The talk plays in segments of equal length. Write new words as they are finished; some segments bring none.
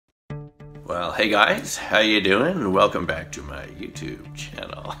Well, hey guys, how you doing? Welcome back to my YouTube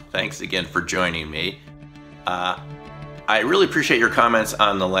channel. Thanks again for joining me. I really appreciate your comments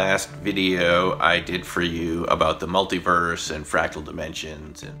on the last video I did for you about the multiverse and fractal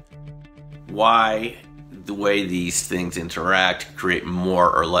dimensions and why the way these things interact create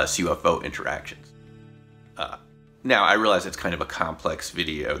more or less UFO interactions. Now, I realize it's kind of a complex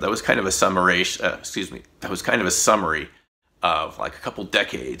video. That was kind of a summary, that was kind of a summary of like a couple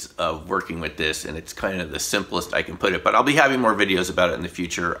decades of working with this, and it's kind of the simplest I can put it, but I'll be having more videos about it in the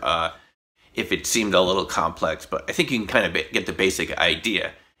future if it seemed a little complex. But I think you can kind of get the basic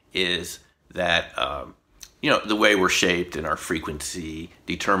idea is that you know, the way we're shaped and our frequency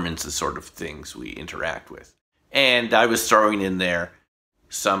determines the sort of things we interact with. And I was throwing in there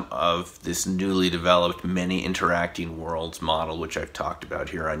some of this newly developed many interacting worlds model, which I've talked about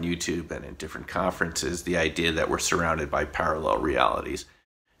here on YouTube and in different conferences, the idea that we're surrounded by parallel realities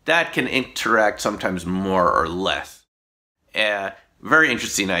that can interact sometimes more or less. Very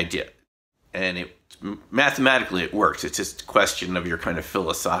interesting idea. And mathematically it works. It's just a question of your kind of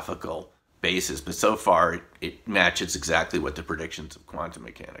philosophical basis. But so far it matches exactly what the predictions of quantum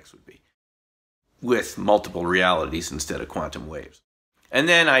mechanics would be, with multiple realities instead of quantum waves. And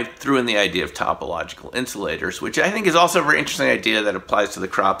then I threw in the idea of topological insulators, which I think is also a very interesting idea that applies to the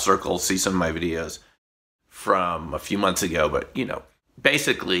crop circle. See some of my videos from a few months ago. But, you know,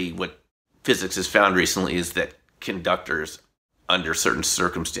 basically what physics has found recently is that conductors under certain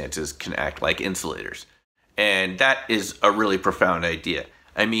circumstances can act like insulators. And that is a really profound idea.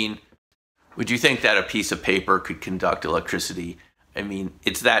 I mean, would you think that a piece of paper could conduct electricity? I mean,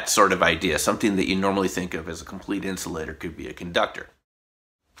 it's that sort of idea. Something that you normally think of as a complete insulator could be a conductor.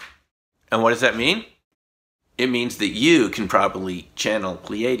 And what does that mean? It means that you can probably channel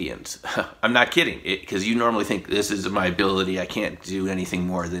Pleiadians. I'm not kidding, because you normally think this is my ability. I can't do anything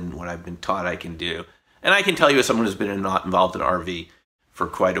more than what I've been taught I can do. And I can tell you, as someone who's been involved in RV for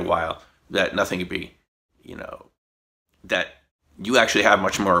quite a while, that nothing could be, you know, that you actually have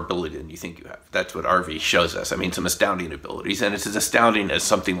much more ability than you think you have. That's what RV shows us. I mean, some astounding abilities. And it's as astounding as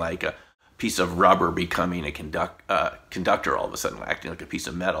something like a piece of rubber becoming a conductor all of a sudden, acting like a piece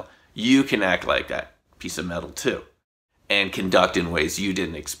of metal. You can act like that piece of metal too, and conduct in ways you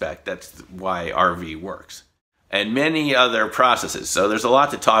didn't expect. That's why RV works. And many other processes. So there's a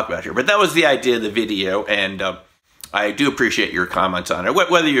lot to talk about here. But that was the idea of the video, and I do appreciate your comments on it,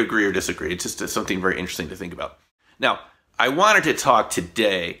 whether you agree or disagree. It's just something very interesting to think about. Now, I wanted to talk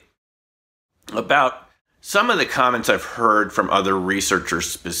today about some of the comments I've heard from other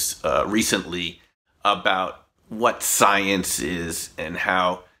researchers recently about what science is and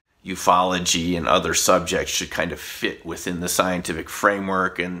how ufology and other subjects should kind of fit within the scientific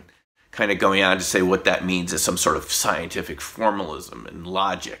framework, and kind of going on to say what that means is some sort of scientific formalism and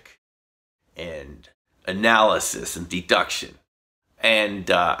logic and analysis and deduction. And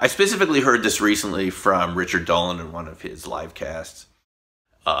I specifically heard this recently from Richard Dolan in one of his live casts,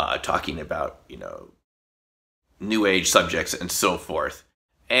 talking about, you know, New Age subjects and so forth.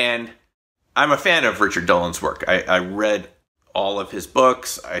 And I'm a fan of Richard Dolan's work. I read all of his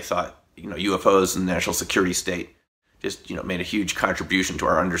books. I thought, you know, UFOs and the national security state just, you know, made a huge contribution to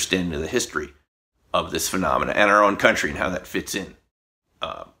our understanding of the history of this phenomena and our own country and how that fits in.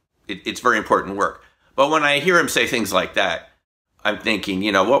 It's very important work. But when I hear him say things like that, I'm thinking,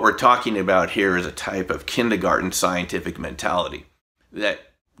 you know, what we're talking about here is a type of kindergarten scientific mentality that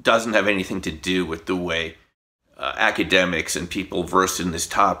doesn't have anything to do with the way academics and people versed in these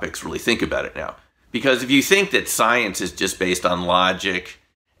topics really think about it now. Because if you think that science is just based on logic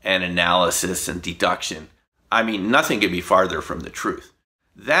and analysis and deduction, I mean, nothing could be farther from the truth.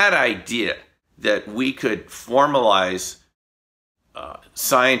 That idea that we could formalize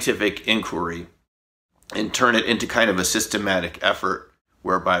scientific inquiry and turn it into kind of a systematic effort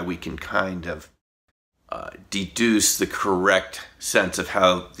whereby we can kind of deduce the correct sense of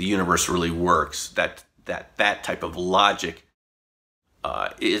how the universe really works, that type of logic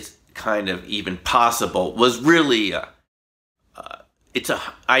is kind of even possible, was really it's an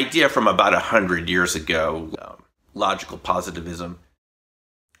idea from about 100 years ago, logical positivism,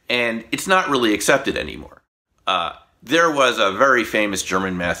 and it's not really accepted anymore. There was a very famous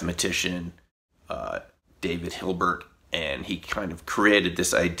German mathematician, David Hilbert, and he kind of created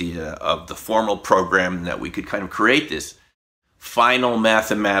this idea of the formal program, that we could kind of create this final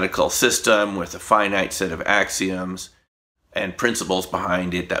mathematical system with a finite set of axioms and principles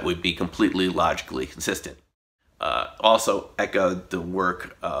behind it that would be completely logically consistent. Also echoed the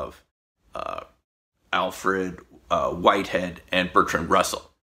work of Alfred Whitehead and Bertrand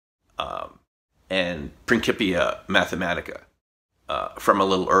Russell, and Principia Mathematica from a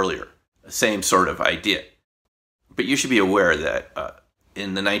little earlier. same sort of idea. But you should be aware that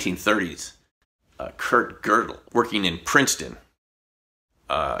in the 1930s, Kurt Godel, working in Princeton,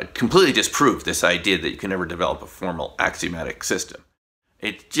 completely disproved this idea that you can never develop a formal axiomatic system.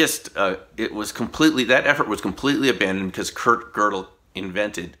 It was completely, that effort was completely abandoned because Kurt Godel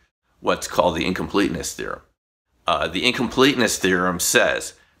invented what's called the Incompleteness Theorem. The Incompleteness Theorem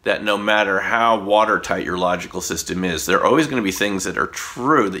says that no matter how watertight your logical system is, there are always going to be things that are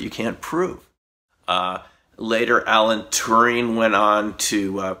true that you can't prove. Later, Alan Turing went on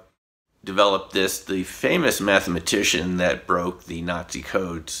to develop this. The famous mathematician that broke the Nazi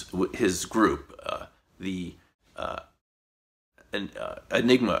codes, his group, the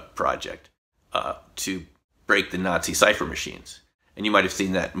Enigma project, to break the Nazi cipher machines. And you might have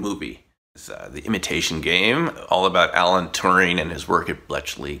seen that movie. It's The Imitation Game, all about Alan Turing and his work at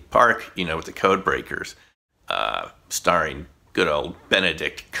Bletchley Park, with the code breakers, starring good old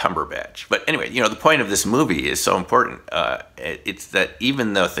Benedict Cumberbatch. But anyway, the point of this movie is so important. It's that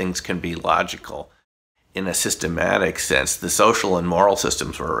even though things can be logical in a systematic sense, the social and moral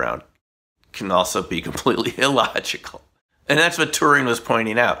systems we're around can also be completely illogical. And that's what Turing was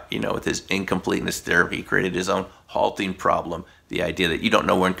pointing out, with his incompleteness theorem. He created his own halting problem, the idea that you don't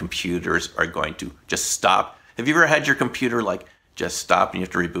know when computers are going to just stop. Have you ever had your computer just stop and you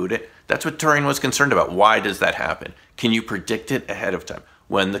have to reboot it? That's what Turing was concerned about. Why does that happen? Can you predict it ahead of time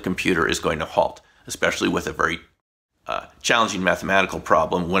when the computer is going to halt, especially with a very challenging mathematical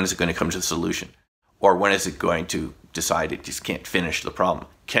problem? When is it going to come to the solution? Or when is it going to decide it just can't finish the problem?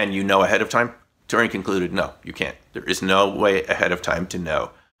 Can you know ahead of time? Turing concluded, no, you can't. There is no way ahead of time to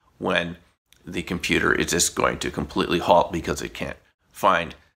know when the computer is just going to completely halt because it can't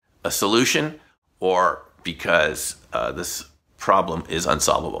find a solution or because this problem is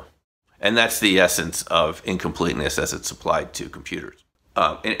unsolvable. And that's the essence of incompleteness as it's applied to computers.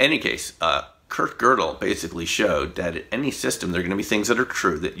 In any case, Kurt Godel basically showed that in any system, there are going to be things that are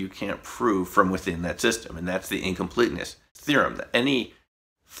true that you can't prove from within that system. And that's the incompleteness theorem, that any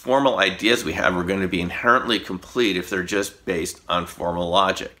formal ideas we have are going to be inherently complete if they're just based on formal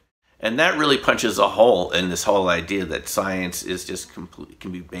logic. And that really punches a hole in this whole idea that science is just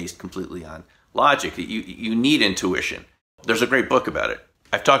can be based completely on logic. You need intuition. There's a great book about it.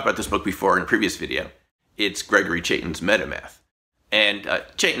 I've talked about this book before in a previous video. It's Gregory Chaitin's Metamath. And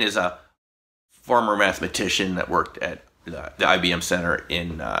Chaitin is a former mathematician that worked at the IBM Center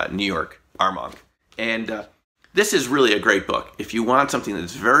in New York, Armonk. And this is really a great book if you want something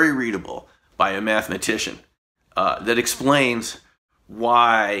that's very readable by a mathematician that explains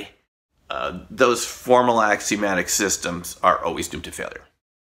why those formal axiomatic systems are always doomed to failure.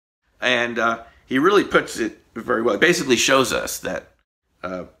 And he really puts it very well. It basically shows us that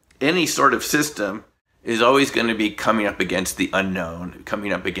any sort of system is always going to be coming up against the unknown,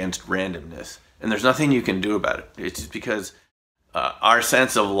 coming up against randomness. And there's nothing you can do about it. It's just because our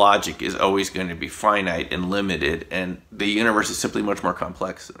sense of logic is always going to be finite and limited, and the universe is simply much more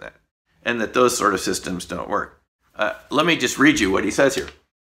complex than that. And that those sort of systems don't work. Let me just read you what he says here.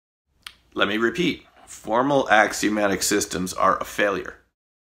 Let me repeat. Formal axiomatic systems are a failure.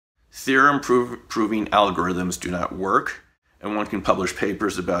 Theorem proving algorithms do not work, and one can publish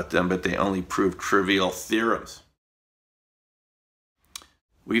papers about them, but they only prove trivial theorems.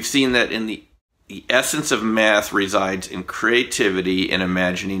 We've seen that in the essence of math resides in creativity, in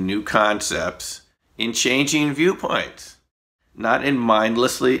imagining new concepts, in changing viewpoints, not in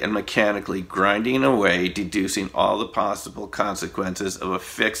mindlessly and mechanically grinding away, deducing all the possible consequences of a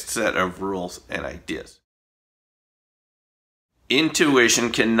fixed set of rules and ideas.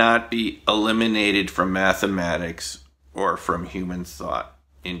 Intuition cannot be eliminated from mathematics or from human thought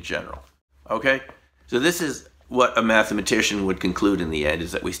in general. Okay? So this is what a mathematician would conclude in the end,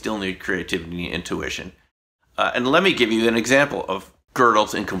 is that we still need creativity and intuition. And let me give you an example of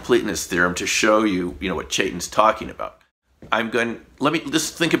Gödel's incompleteness theorem to show you, what Chaitin's talking about. Let me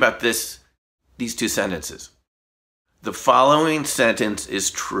just think about these two sentences. The following sentence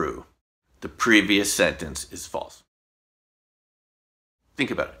is true. The previous sentence is false.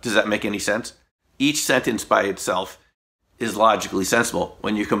 Think about it. Does that make any sense? Each sentence by itself is logically sensible.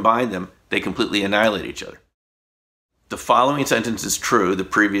 When you combine them, they completely annihilate each other. The following sentence is true, the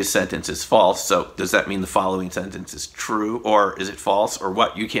previous sentence is false. So does that mean the following sentence is true, or is it false, or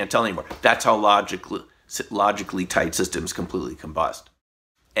what? You can't tell anymore. That's how logically tight systems completely combust.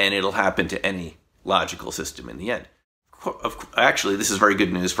 And it'll happen to any logical system in the end. Actually, this is very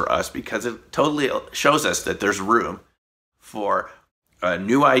good news for us because it totally shows us that there's room for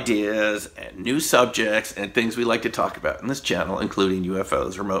new ideas and new subjects and things we like to talk about in this channel, including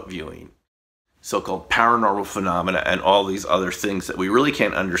UFOs, remote viewing, so-called paranormal phenomena and all these other things that we really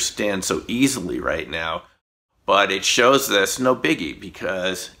can't understand so easily right now. But it shows us no biggie,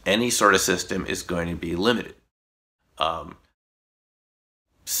 because any sort of system is going to be limited.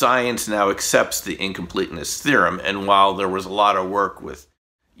 Science now accepts the incompleteness theorem, and while there was a lot of work with,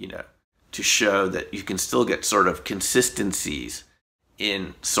 to show that you can still get sort of consistencies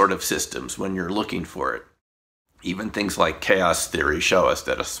in sort of systems when you're looking for it, even things like chaos theory show us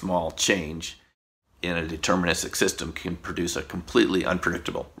that a small change in a deterministic system can produce a completely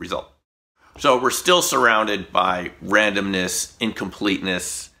unpredictable result. So we're still surrounded by randomness,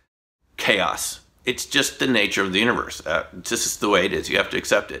 incompleteness, chaos. It's just the nature of the universe. This is the way it is. You have to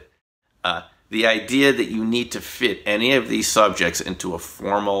accept it. The idea that you need to fit any of these subjects into a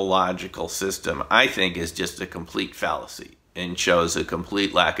formal logical system, I think, is just a complete fallacy and shows a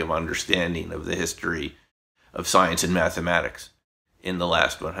complete lack of understanding of the history of science and mathematics in the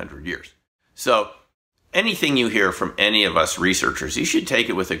last 100 years. So anything you hear from any of us researchers, you should take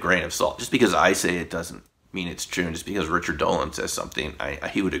it with a grain of salt. Just because I say it doesn't mean it's true, and just because Richard Dolan says something,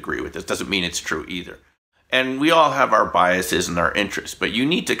 he would agree with this, doesn't mean it's true either. And we all have our biases and our interests, but you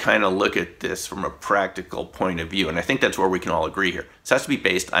need to kind of look at this from a practical point of view, and I think that's where we can all agree here. This has to be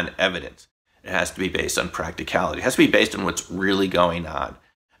based on evidence. It has to be based on practicality. It has to be based on what's really going on,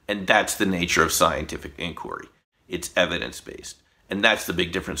 and that's the nature of scientific inquiry. It's evidence-based, and that's the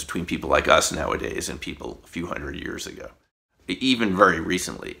big difference between people like us nowadays and people a few hundred years ago, even very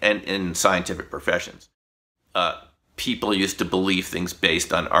recently, and in scientific professions. People used to believe things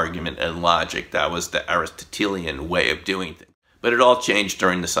based on argument and logic. That was the Aristotelian way of doing things. But it all changed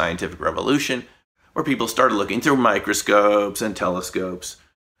during the scientific revolution, where people started looking through microscopes and telescopes,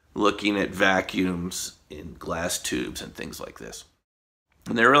 looking at vacuums in glass tubes and things like this.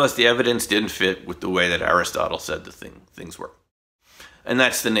 And they realized the evidence didn't fit with the way that Aristotle said things were. And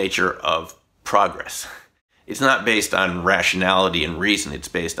that's the nature of progress. It's not based on rationality and reason. It's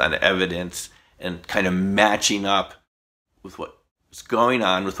based on evidence and kind of matching up with what's going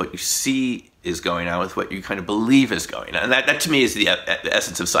on, with what you see is going on, with what you kind of believe is going on. And that to me is the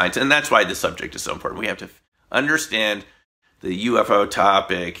essence of science. And that's why this subject is so important. We have to understand the UFO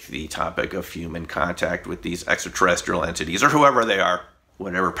topic, the topic of human contact with these extraterrestrial entities, or whoever they are,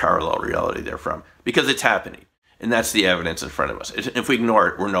 whatever parallel reality they're from, because it's happening. And that's the evidence in front of us. If we ignore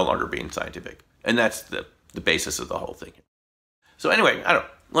it, we're no longer being scientific. And that's the basis of the whole thing. So anyway,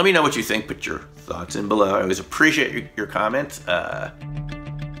 let me know what you think. Put your thoughts in below. I always appreciate your comments. I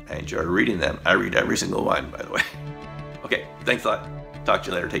enjoy reading them. I read every single one, by the way. Okay, thanks a lot. Talk to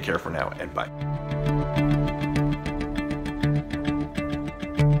you later. Take care for now, and bye.